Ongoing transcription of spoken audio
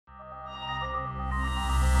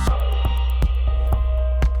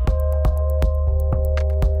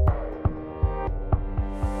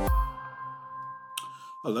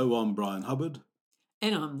Hello, I'm Brian Hubbard,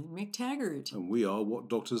 And I'm Lynn McTaggart. and we are What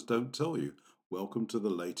Doctors Don't Tell You. Welcome to the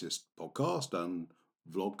latest podcast and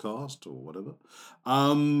vlogcast or whatever.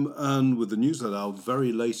 And with the news that our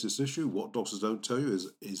very latest issue, What Doctors Don't Tell You,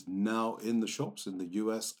 is now in the shops in the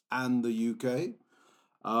US and the UK.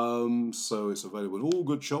 So it's available in all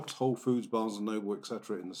good shops, Whole Foods, Barnes and Noble,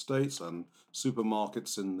 etc., in the States, and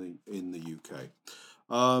supermarkets in the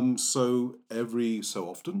UK. So every so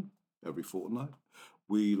often, every fortnight,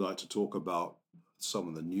 we like to talk about some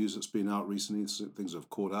of the news that's been out recently, things that have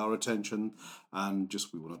caught our attention, and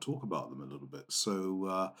just we want to talk about them a little bit.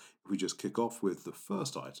 So if we just kick off with the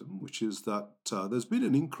first item, which is that there's been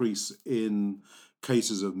an increase in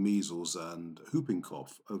cases of measles and whooping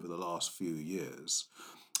cough over the last few years.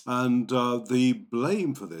 And the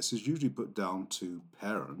blame for this is usually put down to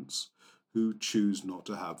parents who choose not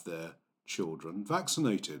to have their children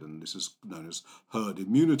vaccinated. And this is known as herd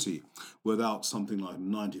immunity. Without something like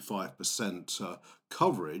 95%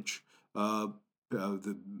 coverage, the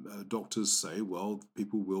doctors say, well,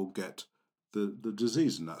 people will get the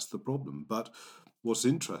disease, and that's the problem. But what's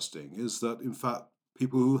interesting is that, in fact,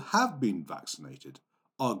 people who have been vaccinated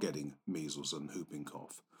are getting measles and whooping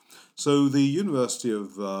cough. So the University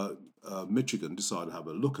of Michigan decided to have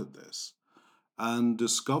a look at this and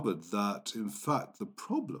discovered that, in fact, the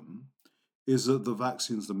problem is that the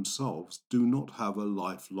vaccines themselves do not have a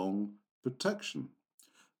lifelong protection.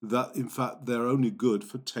 That, in fact, they're only good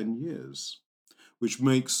for 10 years, which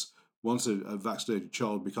makes, once a vaccinated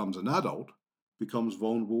child becomes an adult, becomes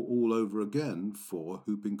vulnerable all over again for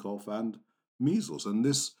whooping cough and measles. And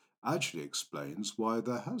this actually explains why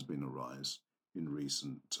there has been a rise in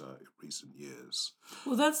recent years.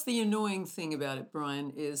 Well, that's the annoying thing about it,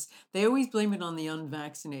 Brian, is they always blame it on the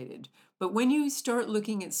unvaccinated. But when you start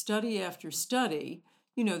looking at study after study,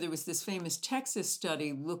 there was this famous Texas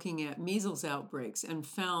study looking at measles outbreaks and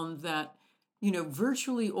found that,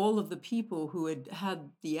 virtually all of the people who had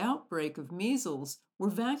had the outbreak of measles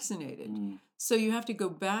were vaccinated. So you have to go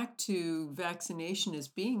back to vaccination as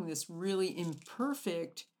being this really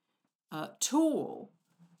imperfect tool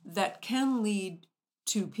that can lead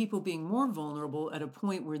to people being more vulnerable at a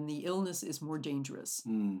point when the illness is more dangerous.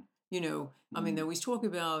 They always talk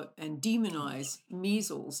about and demonize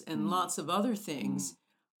measles and lots of other things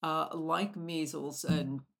like measles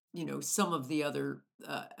and, some of the other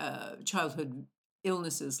childhood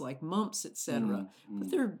illnesses like mumps, etc. But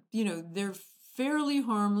they're fairly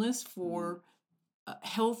harmless for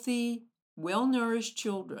healthy, well-nourished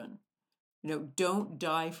children. Don't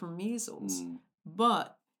die from measles.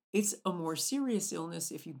 But it's a more serious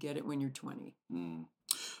illness if you get it when you're 20.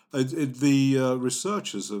 The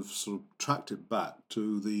researchers have sort of tracked it back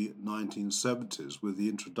to the 1970s with the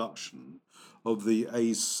introduction of the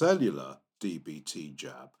acellular DBT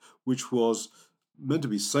jab, which was meant to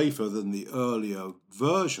be safer than the earlier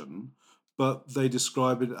version, but they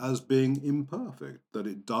describe it as being imperfect, that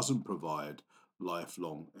it doesn't provide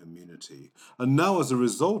lifelong immunity. And now, as a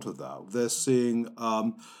result of that, they're seeing,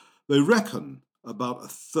 they reckon about a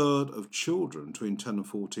third of children between 10 and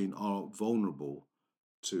 14 are vulnerable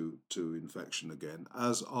to infection again,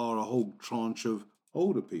 as are a whole tranche of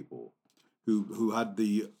older people who had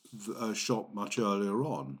the shot much earlier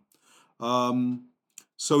on.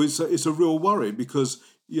 So it's a real worry because,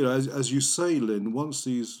 as you say, Lynn, once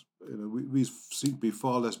these we seem to be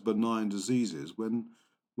far less benign diseases when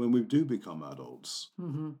we do become adults.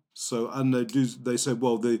 So, and they say,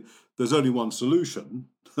 well, there's only one solution,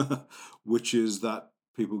 which is that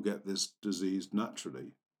people get this disease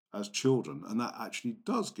naturally as children, and that actually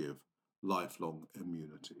does give lifelong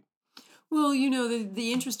immunity. Well,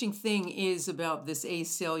 the interesting thing is about this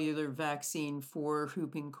acellular vaccine for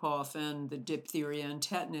whooping cough and the diphtheria and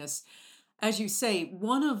tetanus. As you say,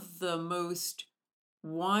 one of the most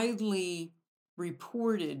widely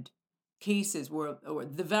reported cases where or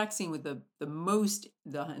the vaccine with the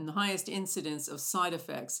highest incidence of side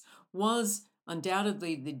effects was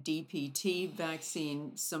undoubtedly the DPT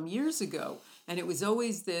vaccine some years ago. And it was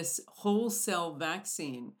always this whole cell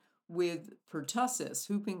vaccine with pertussis,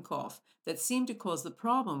 whooping cough, that seemed to cause the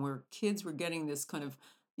problem where kids were getting this kind of,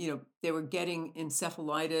 they were getting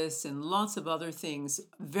encephalitis and lots of other things,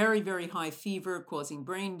 very, very high fever causing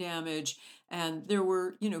brain damage. And there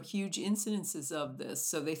were, huge incidences of this.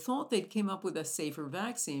 So they thought they'd came up with a safer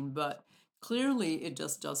vaccine, but clearly it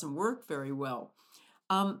just doesn't work very well.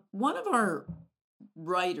 One of our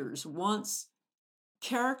writers once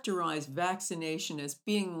characterized vaccination as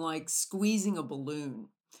being like squeezing a balloon.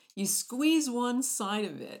 You squeeze one side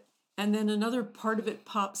of it, and then another part of it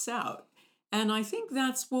pops out. And I think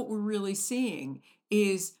that's what we're really seeing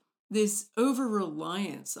is this over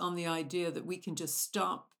reliance on the idea that we can just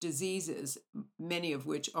stop diseases, many of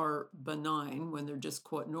which are benign when they're just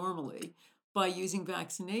caught normally, by using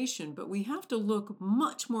vaccination. But we have to look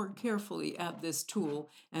much more carefully at this tool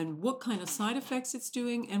and what kind of side effects it's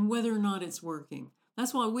doing and whether or not it's working.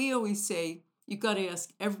 That's why we always say you've got to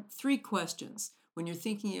ask three questions when you're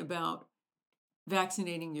thinking about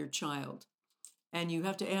vaccinating your child. And you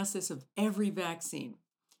have to ask this of every vaccine.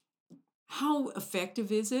 How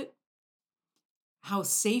effective is it? How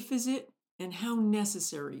safe is it? And how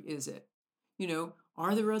necessary is it?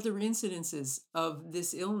 Are there other incidences of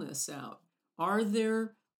this illness out? Are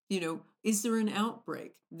there, is there an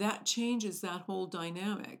outbreak? That changes that whole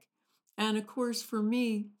dynamic. And of course, for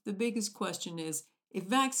me, the biggest question is, if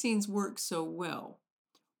vaccines work so well,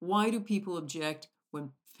 why do people object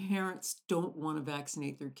when parents don't want to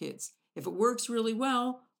vaccinate their kids? If it works really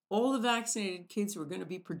well, all the vaccinated kids are going to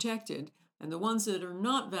be protected, and the ones that are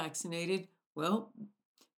not vaccinated, well,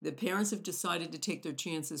 the parents have decided to take their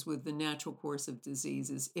chances with the natural course of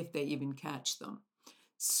diseases if they even catch them.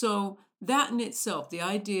 So that in itself, the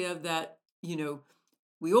idea that,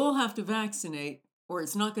 we all have to vaccinate or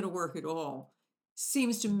it's not going to work at all,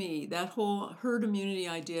 seems to me that whole herd immunity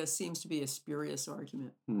idea seems to be a spurious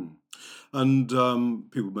argument. And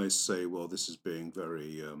people may say, well, this is being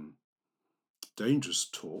very dangerous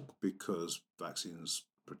talk because vaccines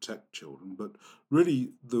protect children. But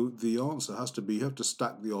really, the answer has to be you have to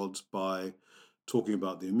stack the odds by talking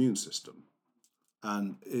about the immune system.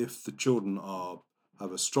 And if the children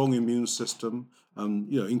have a strong immune system,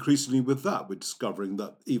 increasingly with that, we're discovering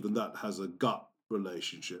that even that has a gut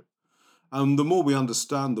relationship. And the more we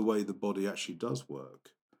understand the way the body actually does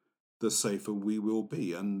work, the safer we will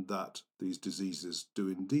be, and that these diseases do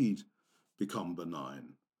indeed become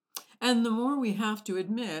benign. And the more we have to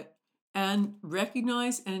admit and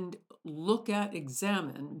recognize and look at,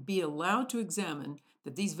 examine, be allowed to examine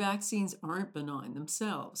that these vaccines aren't benign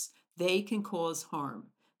themselves. They can cause harm.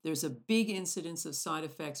 There's a big incidence of side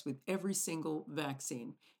effects with every single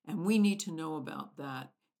vaccine, and we need to know about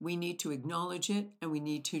that. We need to acknowledge it, and we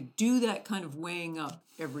need to do that kind of weighing up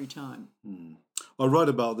every time. I write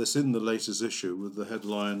about this in the latest issue with the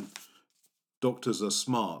headline, "Doctors are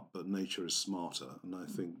smart, but nature is smarter," and I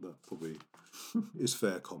think that probably is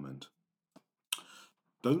fair comment.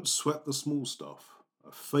 Don't sweat the small stuff.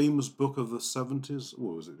 A famous book of the 70s,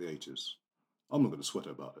 or was it the 80s? I'm not going to sweat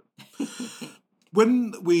about it.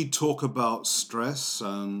 When we talk about stress,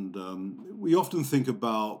 and we often think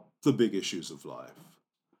about the big issues of life,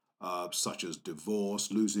 such as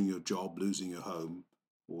divorce, losing your job, losing your home,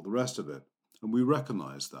 all the rest of it. And we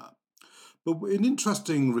recognize that. But an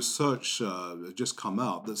interesting research just come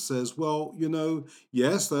out that says, well,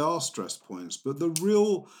 yes, there are stress points, but the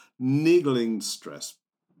real niggling stress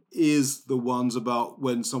is the ones about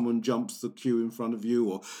when someone jumps the queue in front of you,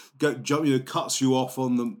 or cuts you off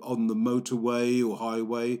on the motorway or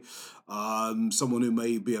highway. Someone who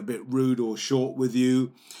may be a bit rude or short with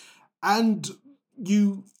you, and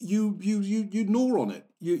you gnaw on it.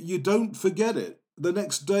 You don't forget it. The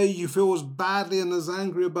next day you feel as badly and as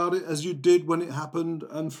angry about it as you did when it happened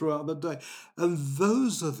and throughout the day. And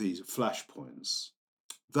those are these flashpoints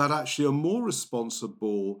that actually are more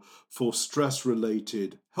responsible for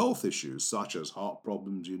stress-related health issues, such as heart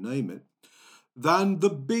problems, you name it, than the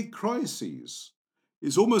big crises.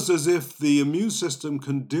 It's almost as if the immune system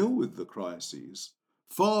can deal with the crises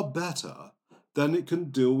far better than it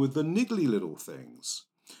can deal with the niggly little things.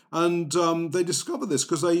 And they discovered this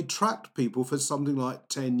because they tracked people for something like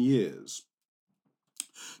 10 years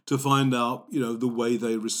to find out, the way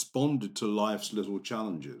they responded to life's little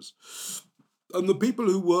challenges. And the people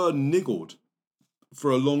who were niggled for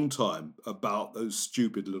a long time about those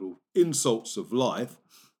stupid little insults of life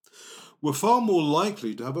were far more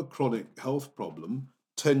likely to have a chronic health problem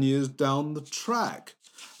 10 years down the track.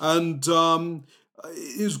 And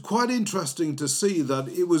it was quite interesting to see that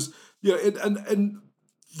it was, and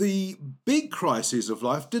the big crises of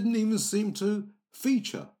life didn't even seem to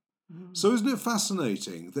feature. So isn't it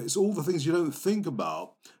fascinating that it's all the things you don't think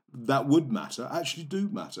about that would matter actually do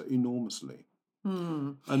matter enormously?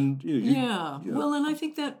 And Well, and I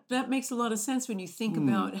think that makes a lot of sense when you think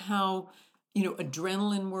about how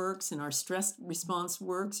adrenaline works and our stress response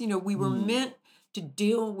works. We were meant to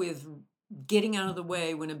deal with getting out of the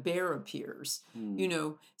way when a bear appears.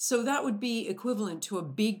 So that would be equivalent to a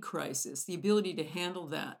big crisis, the ability to handle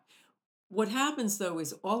that. What happens though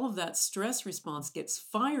is all of that stress response gets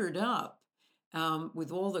fired up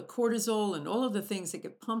with all the cortisol and all of the things that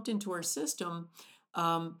get pumped into our system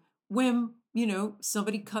when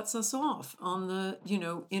somebody cuts us off on the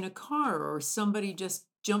in a car, or somebody just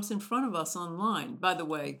jumps in front of us online. By the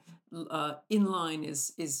way, in line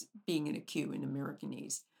is being in a queue in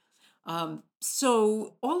Americanese.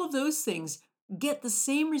 So all of those things get the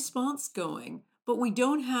same response going, but we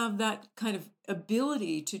don't have that kind of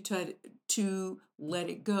ability to try to let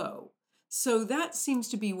it go. So that seems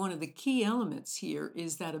to be one of the key elements here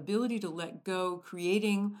is that ability to let go,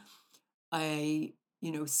 creating a,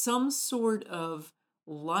 some sort of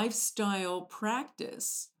lifestyle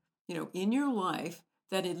practice, in your life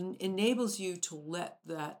that enables you to let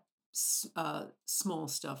that small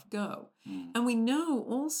stuff go. Mm. And we know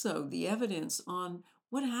also the evidence on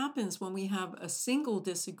what happens when we have a single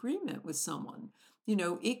disagreement with someone.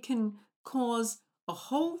 It can cause a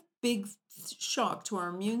whole big shock to our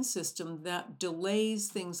immune system that delays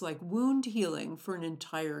things like wound healing for an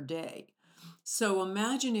entire day. So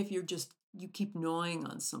imagine if you keep gnawing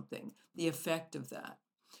on something, the effect of that.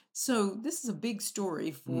 So this is a big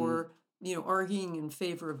story Mm. for, arguing in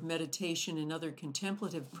favor of meditation and other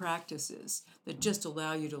contemplative practices that just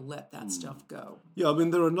allow you to let that stuff go. Yeah, I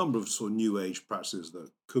mean, there are a number of sort of new age practices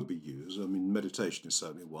that could be used. I mean, meditation is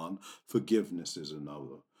certainly one, forgiveness is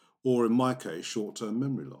another, or in my case, short term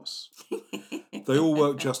memory loss. They all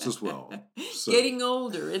work just as well. So, Getting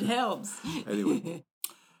older, it helps. anyway,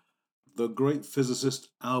 the great physicist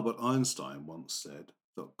Albert Einstein once said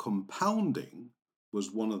that compounding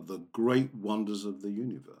was one of the great wonders of the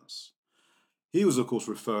universe. He was, of course,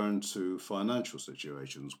 referring to financial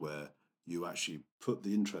situations where you actually put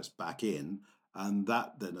the interest back in and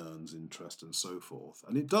that then earns interest and so forth.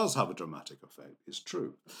 And it does have a dramatic effect, it's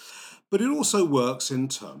true. But it also works in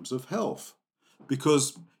terms of health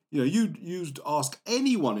because, you'd ask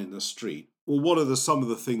anyone in the street, well, what are some of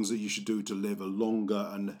the things that you should do to live a longer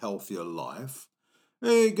and healthier life?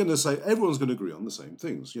 Everyone's going to agree on the same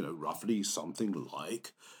things, roughly something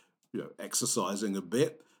like, exercising a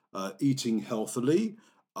bit, eating healthily,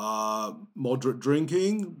 moderate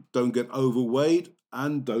drinking, don't get overweight,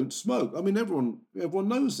 and don't smoke. I mean, everyone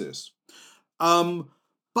knows this.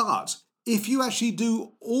 But if you actually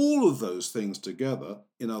do all of those things together,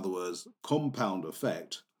 in other words, compound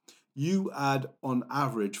effect, you add on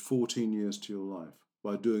average 14 years to your life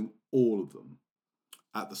by doing all of them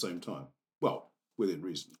at the same time. Well, within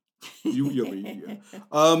reason.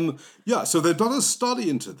 So they've done a study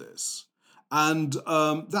into this, and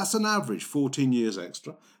that's an average 14 years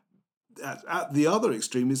extra. At the other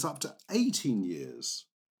extreme, it's up to 18 years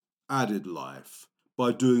added life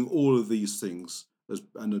by doing all of these things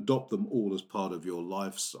and adopt them all as part of your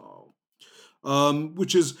lifestyle.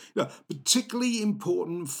 Which is particularly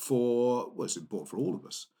important it's important for all of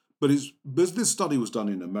us. But this study was done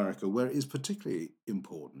in America, where it is particularly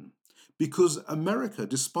important because America,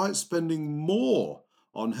 despite spending more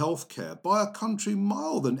on healthcare by a country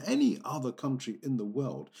mile than any other country in the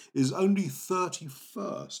world, is only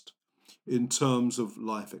 31st in terms of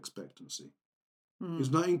life expectancy.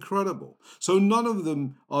 Isn't that incredible? So none of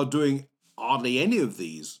them are doing hardly any of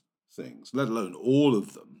these things, let alone all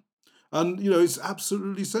of them. And, it's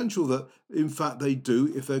absolutely essential that, in fact, they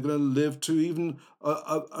do if they're going to live to even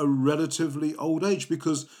a relatively old age.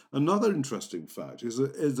 Because another interesting fact is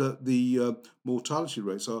that the mortality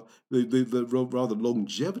rates the rather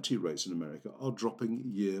longevity rates in America are dropping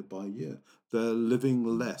year by year. They're living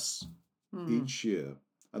less each year.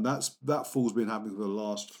 And that fall's been happening for the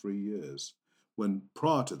last 3 years, when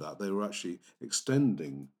prior to that they were actually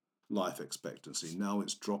extending life expectancy. Now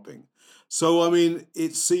it's dropping. So, I mean,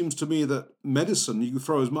 it seems to me that medicine, you can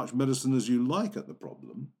throw as much medicine as you like at the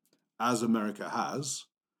problem, as America has,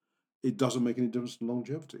 it doesn't make any difference to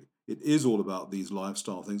longevity. It is all about these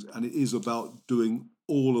lifestyle things, and it is about doing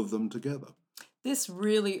all of them together. This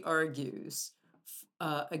really argues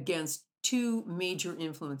against two major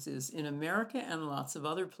influences in America and lots of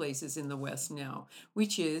other places in the West now,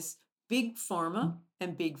 which is big pharma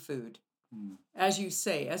and big food. As you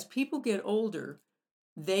say, as people get older,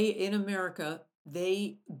 in America,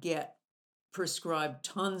 they get prescribed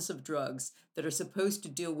tons of drugs that are supposed to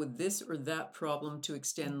deal with this or that problem to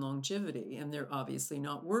extend longevity, and they're obviously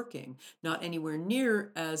not working, not anywhere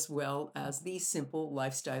near as well as these simple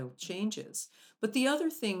lifestyle changes. But the other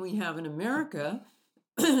thing we have in America,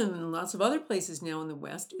 and lots of other places now in the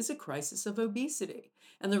West, is a crisis of obesity.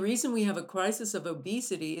 And the reason we have a crisis of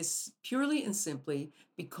obesity is purely and simply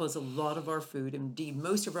because a lot of our food, indeed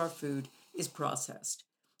most of our food, is processed.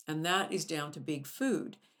 And that is down to big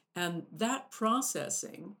food. And that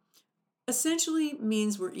processing essentially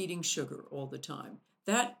means we're eating sugar all the time.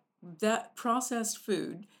 That processed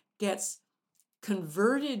food gets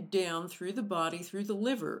converted down through the body, through the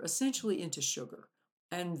liver, essentially into sugar.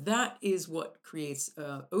 And that is what creates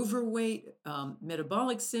overweight,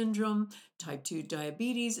 metabolic syndrome, type 2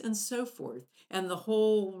 diabetes, and so forth, and the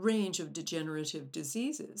whole range of degenerative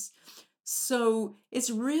diseases. So it's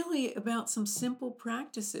really about some simple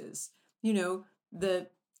practices, the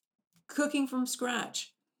cooking from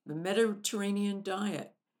scratch, the Mediterranean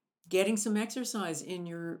diet, getting some exercise in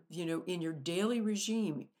your daily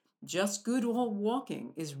regime. Just good old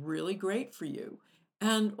walking is really great for you.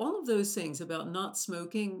 And all of those things about not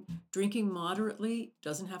smoking, drinking moderately,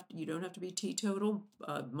 doesn't have to, you don't have to be teetotal.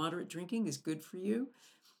 Moderate drinking is good for you.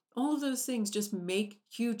 All of those things just make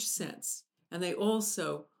huge sense. And they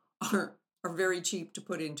also are very cheap to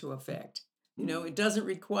put into effect. It doesn't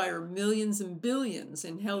require millions and billions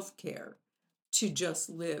in healthcare to just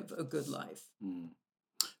live a good life.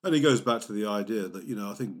 And it goes back to the idea that,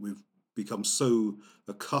 I think we've become so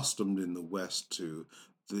accustomed in the West to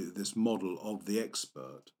this model of the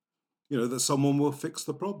expert, that someone will fix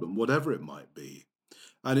the problem, whatever it might be.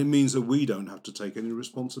 And it means that we don't have to take any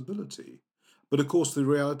responsibility. But of course, the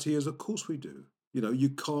reality is, of course, we do. You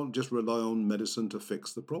can't just rely on medicine to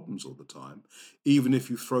fix the problems all the time, even if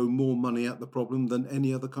you throw more money at the problem than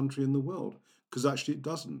any other country in the world, because actually it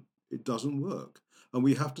doesn't. It doesn't work. And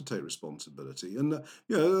we have to take responsibility. And,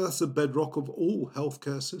 that's the bedrock of all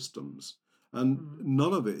healthcare systems. And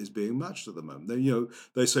none of it is being matched at the moment.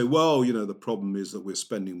 They say, well, the problem is that we're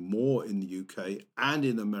spending more in the UK and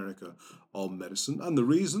in America on medicine. And the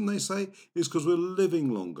reason, they say, is because we're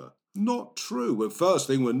living longer. Not true. Well, first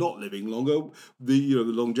thing, we're not living longer. The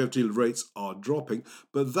longevity rates are dropping.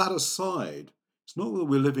 But that aside, it's not that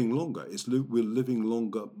we're living longer. It's we're living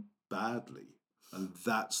longer badly. And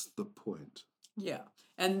that's the point. Yeah.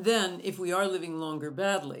 And then if we are living longer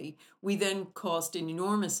badly, we then cost an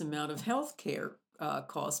enormous amount of health care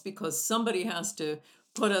costs because somebody has to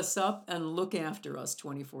put us up and look after us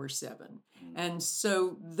 24/7. And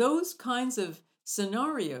so those kinds of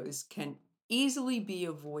scenarios can easily be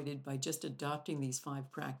avoided by just adopting these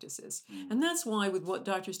 5 practices. And that's why, with What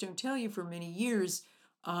Doctors Don't Tell You, for many years,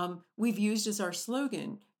 we've used as our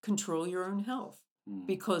slogan, control your own health.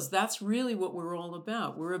 Because that's really what we're all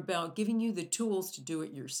about. We're about giving you the tools to do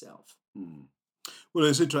it yourself. Well,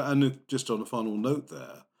 it's interesting. And just on a final note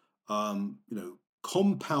there,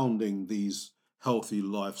 compounding these healthy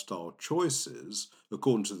lifestyle choices,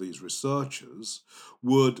 according to these researchers,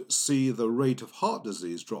 would see the rate of heart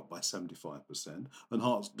disease drop by 75%. And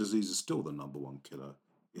heart disease is still the number 1 killer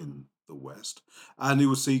in the West. And you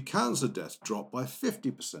will see cancer deaths drop by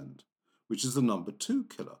 50%, which is the number 2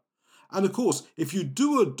 killer. And of course, if you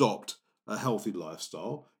do adopt a healthy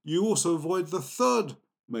lifestyle, you also avoid the third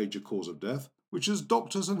major cause of death, which is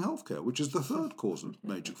doctors and healthcare, which is the third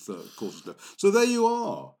major cause of death. So there you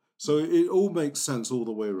are. So it all makes sense all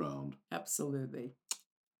the way around. Absolutely.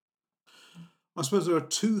 I suppose there are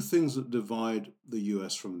 2 things that divide the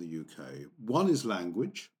US from the UK. One is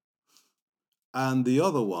language, and the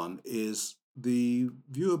other one is the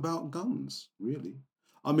view about guns, really.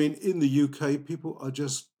 I mean, in the UK, people are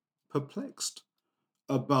just perplexed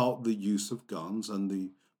about the use of guns and the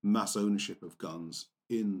mass ownership of guns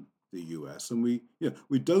in the US, and we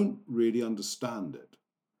don't really understand it.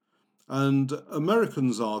 And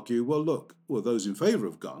Americans argue, those in favour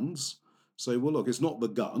of guns say, well, look, it's not the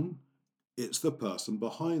gun, it's the person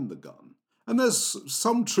behind the gun. And there's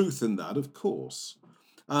some truth in that, of course.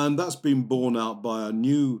 And that's been borne out by a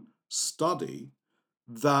new study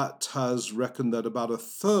that has reckoned that about a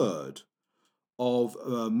third of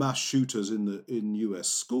mass shooters in US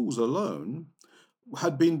schools alone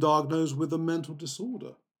had been diagnosed with a mental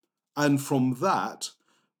disorder, and from that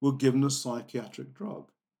were given a psychiatric drug.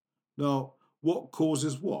 Now, what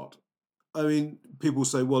causes what? I mean, people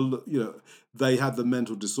say, well, they had the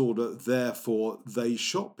mental disorder, therefore they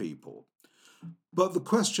shot people. But the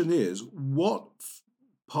question is, what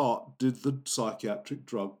part did the psychiatric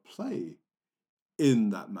drug play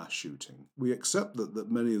in that mass shooting? We accept that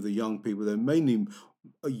many of the young people, they're mainly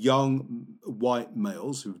young white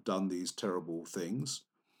males who've done these terrible things,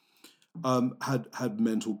 had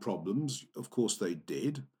mental problems. Of course they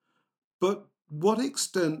did. But what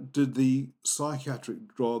extent did the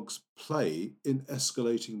psychiatric drugs play in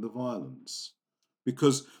escalating the violence?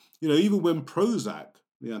 Because, even when Prozac,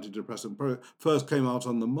 the antidepressant, first came out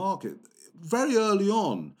on the market, very early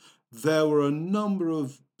on, there were a number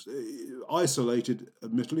of isolated,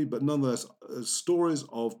 admittedly, but nonetheless, stories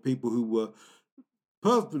of people who were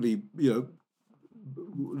perfectly,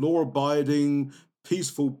 law-abiding,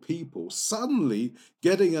 peaceful people suddenly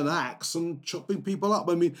getting an axe and chopping people up.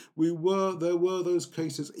 I mean, there were those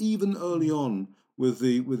cases even early on with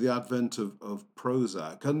the advent of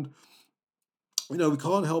Prozac. And we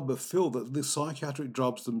can't help but feel that the psychiatric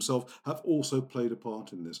drugs themselves have also played a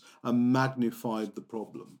part in this and magnified the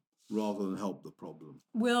problem rather than helped the problem.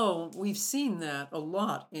 Well, we've seen that a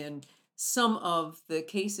lot in some of the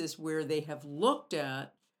cases where they have looked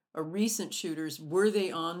at recent shooters. Were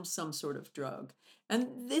they on some sort of drug?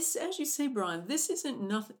 And this, as you say, Brian, this isn't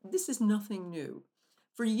nothing. This is nothing new.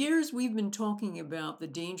 For years, we've been talking about the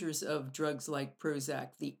dangers of drugs like Prozac,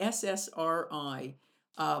 the SSRI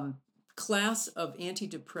class of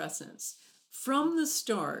antidepressants. From the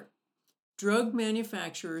start, drug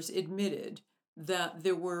manufacturers admitted that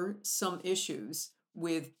there were some issues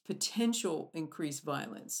with potential increased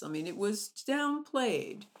violence. I mean, it was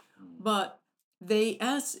downplayed, but they,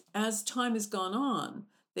 as time has gone on,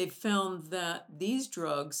 they've found that these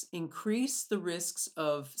drugs increase the risks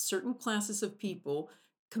of certain classes of people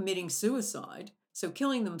committing suicide, so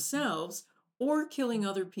killing themselves or killing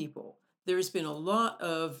other people. There's been a lot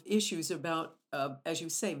of issues about, as you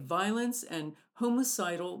say, violence and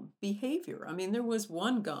homicidal behavior. I mean, there was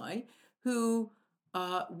one guy who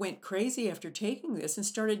went crazy after taking this and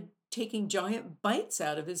started taking giant bites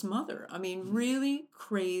out of his mother. I mean, really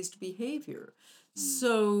crazed behavior.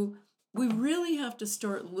 So we really have to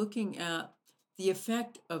start looking at the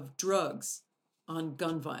effect of drugs on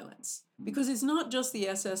gun violence, because it's not just the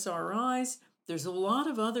SSRIs. There's a lot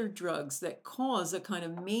of other drugs that cause a kind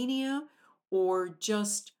of mania or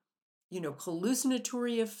just,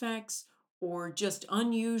 hallucinatory effects or just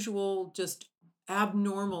unusual, just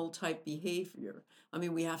abnormal type behavior. I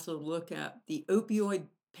mean, we have to look at the opioid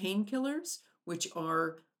painkillers, which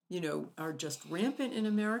are just rampant in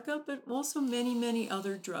America, but also many, many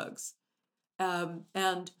other drugs.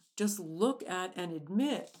 And just look at and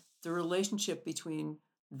admit the relationship between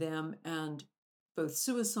them and both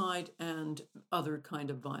suicide and other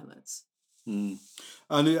kind of violence. And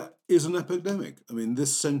it is an epidemic. I mean,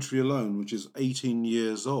 this century alone, which is 18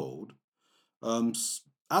 years old,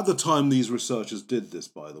 at the time these researchers did this,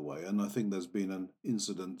 by the way, and I think there's been an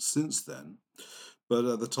incident since then, but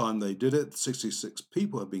at the time they did it, 66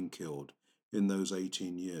 people have been killed in those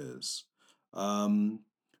 18 years. And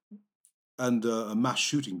a mass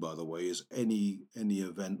shooting, by the way, is any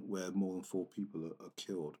event where more than 4 people are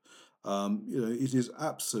killed. It is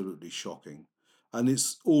absolutely shocking. And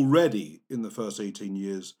it's already, in the first 18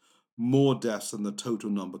 years, more deaths than the total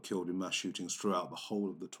number killed in mass shootings throughout the whole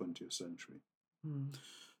of the 20th century.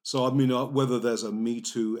 So, I mean, whether there's a Me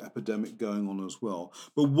Too epidemic going on as well.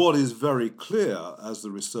 But what is very clear, as the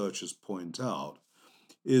researchers point out,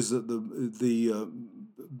 is that at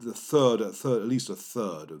least a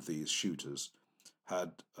third of these shooters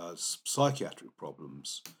had psychiatric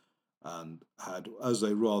problems and had, as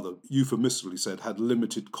they rather euphemistically said, had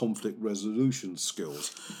limited conflict resolution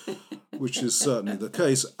skills, which is certainly the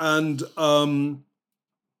case. And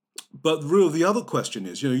but really, the other question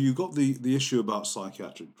is, you've got the issue about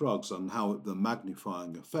psychiatric drugs and how the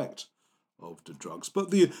magnifying effect of the drugs.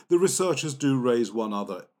 But the researchers do raise one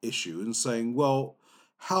other issue in saying, well,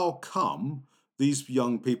 how come these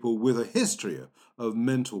young people with a history of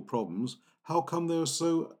mental problems, how come they were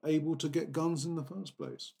so able to get guns in the first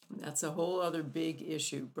place? That's a whole other big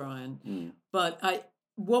issue, Brian. But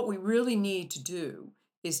what we really need to do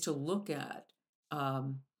is to look at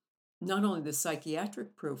not only the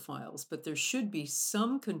psychiatric profiles, but there should be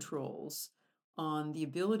some controls on the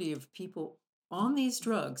ability of people on these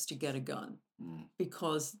drugs to get a gun,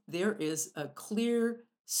 because there is a clear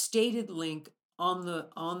stated link on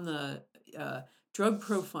the drug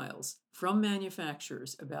profiles from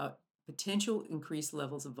manufacturers about potential increased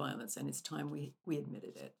levels of violence, and it's time we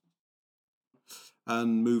admitted it.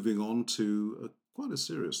 And moving on to quite a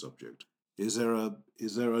serious subject. Is there a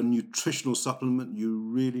nutritional supplement you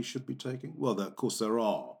really should be taking? Well, of course there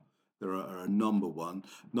are. There are a number of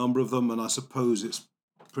them, and I suppose it's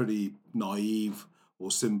pretty naive or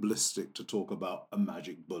simplistic to talk about a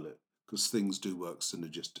magic bullet, because things do work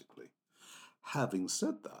synergistically. Having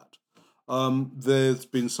said that, there's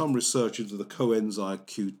been some research into the coenzyme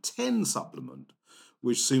Q10 supplement,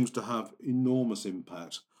 which seems to have enormous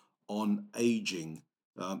impact on aging,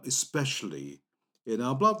 especially in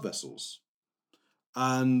our blood vessels.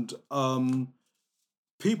 And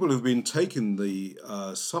people who've been taking the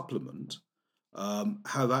supplement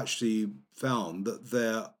have actually found that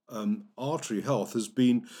their artery health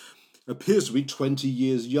appears to be 20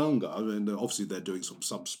 years younger. I mean, obviously they're doing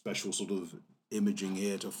some special sort of imaging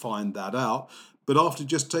here to find that out. But after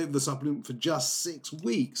just taking the supplement for just 6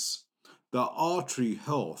 weeks, the artery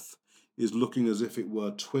health is looking as if it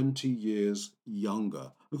were 20 years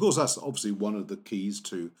younger. Of course, that's obviously one of the keys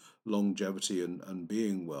to longevity and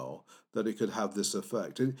being well, that it could have this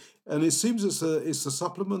effect. And it seems it's a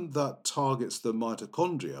supplement that targets the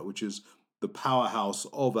mitochondria, which is the powerhouse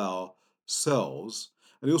of our cells.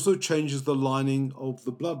 And it also changes the lining of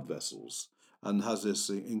the blood vessels and has this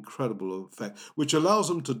incredible effect, which allows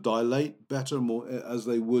them to dilate better, more as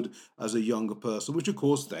they would as a younger person, which of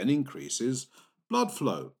course then increases blood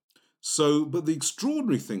flow. So, but the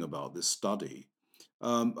extraordinary thing about this study,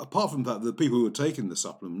 apart from that, the people who were taking the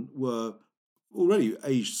supplement were already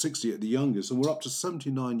aged 60 at the youngest and were up to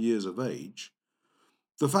 79 years of age.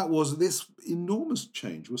 The fact was that this enormous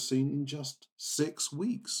change was seen in just 6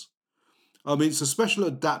 weeks. I mean, it's a special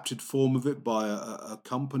adapted form of it by a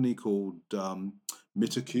company called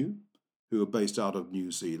MitaQ, who are based out of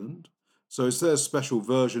New Zealand. So it's their special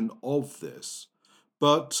version of this.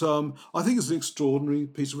 But I think it's an extraordinary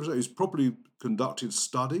piece of research. It's properly conducted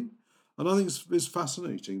study, and I think it's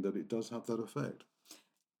fascinating that it does have that effect.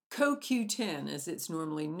 CoQ10, as it's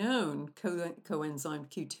normally known, coenzyme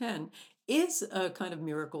Q10, is a kind of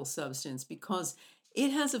miracle substance because it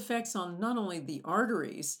has effects on not only the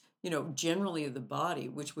arteries, generally of the body,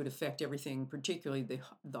 which would affect everything, particularly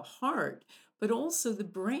the heart, but also the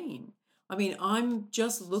brain. I mean, I'm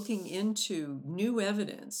just looking into new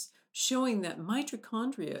evidence showing that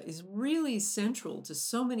mitochondria is really central to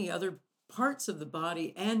so many other parts of the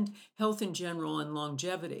body and health in general and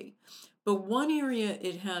longevity. But one area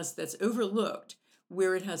it has that's overlooked,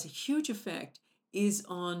 where it has a huge effect, is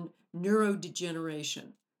on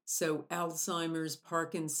neurodegeneration. So, Alzheimer's,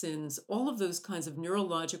 Parkinson's, all of those kinds of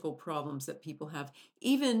neurological problems that people have,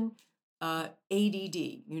 even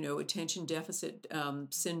ADD, attention deficit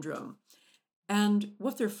syndrome. And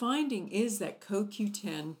what they're finding is that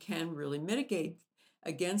CoQ10 can really mitigate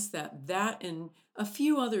against that and a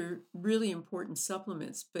few other really important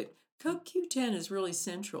supplements. But CoQ10 is really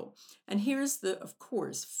central. And here's the, of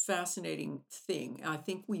course, fascinating thing. I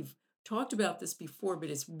think we've talked about this before, but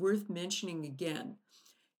it's worth mentioning again.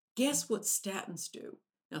 Guess what statins do?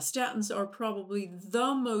 Now, statins are probably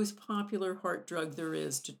the most popular heart drug there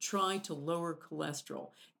is to try to lower cholesterol.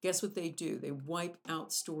 Guess what they do? They wipe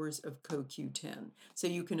out stores of CoQ10. So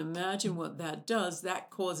you can imagine what that does. That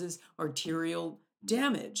causes arterial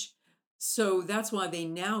damage. So that's why they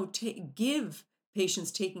now give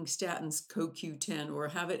patients taking statins CoQ10 or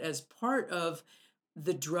have it as part of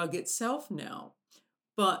the drug itself now.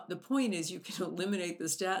 But the point is, you can eliminate the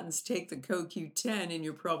statins, take the CoQ10, and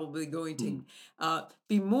you're probably going to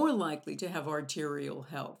be more likely to have arterial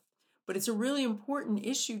health. But it's a really important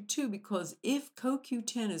issue, too, because if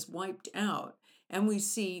CoQ10 is wiped out and we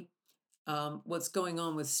see what's going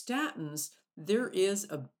on with statins, there is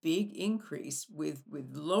a big increase with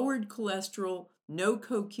lowered cholesterol, no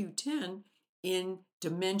CoQ10 in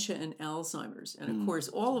dementia and Alzheimer's. And of course,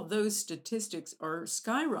 all of those statistics are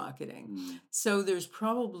skyrocketing. So there's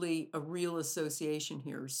probably a real association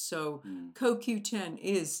here. So CoQ10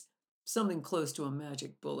 is something close to a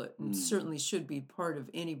magic bullet and certainly should be part of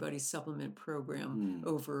anybody's supplement program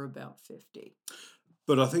over about 50.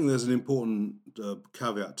 But I think there's an important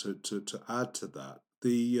caveat to add to that.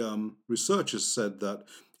 The researchers said that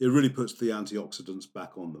it really puts the antioxidants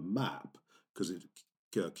back on the map because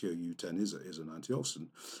CoQ10 is an antioxidant.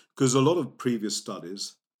 Because a lot of previous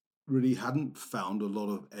studies really hadn't found a lot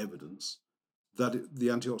of evidence that the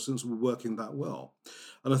antioxidants were working that well.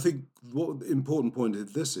 And I think what the important point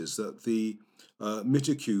of this is that the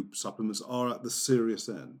MitaQ supplements are at the serious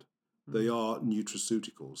end. They are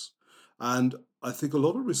nutraceuticals. And I think a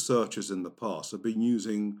lot of researchers in the past have been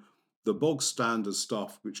using the bog standard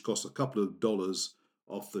stuff, which costs a couple of dollars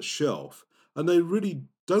off the shelf, and they really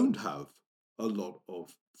don't have a lot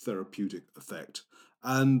of therapeutic effect.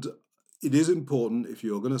 And it is important if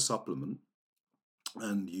you're going to supplement,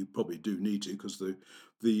 and you probably do need to, because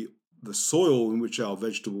the soil in which our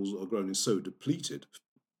vegetables are grown is so depleted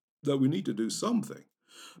that we need to do something.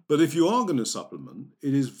 But if you are going to supplement,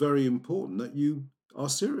 it is very important that you are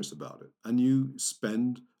serious about it and you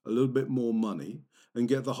spend a little bit more money and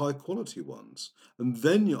get the high quality ones. And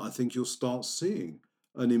then I think you'll start seeing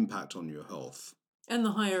an impact on your health. And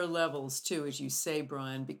the higher levels too, as you say,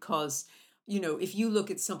 Brian, because, if you look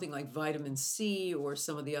at something like vitamin C or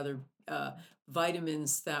some of the other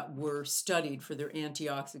vitamins that were studied for their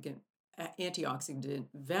antioxidant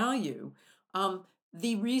value,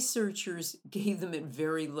 the researchers gave them at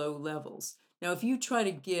very low levels. Now, if you try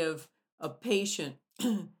to give a patient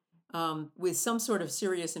with some sort of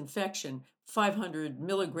serious infection 500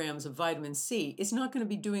 milligrams of vitamin C, it's not going to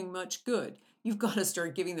be doing much good. you've got to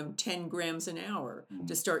start giving them 10 grams an hour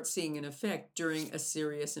to start seeing an effect during a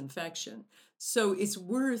serious infection. So it's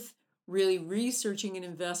worth really researching and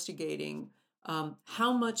investigating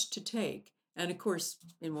how much to take. And of course,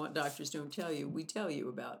 in What Doctors Don't Tell You, we tell you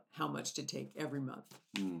about how much to take every month.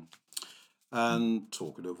 And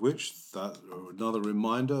talking of which, that another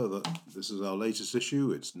reminder that this is our latest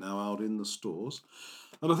issue. It's now out in the stores.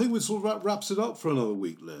 And I think we sort of wraps it up for another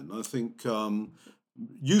week, Lynn. I think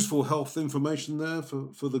useful health information there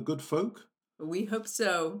for the good folk. We hope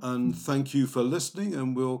so. And thank you for listening,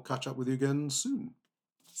 and we'll catch up with you again soon.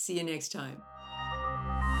 See you next time.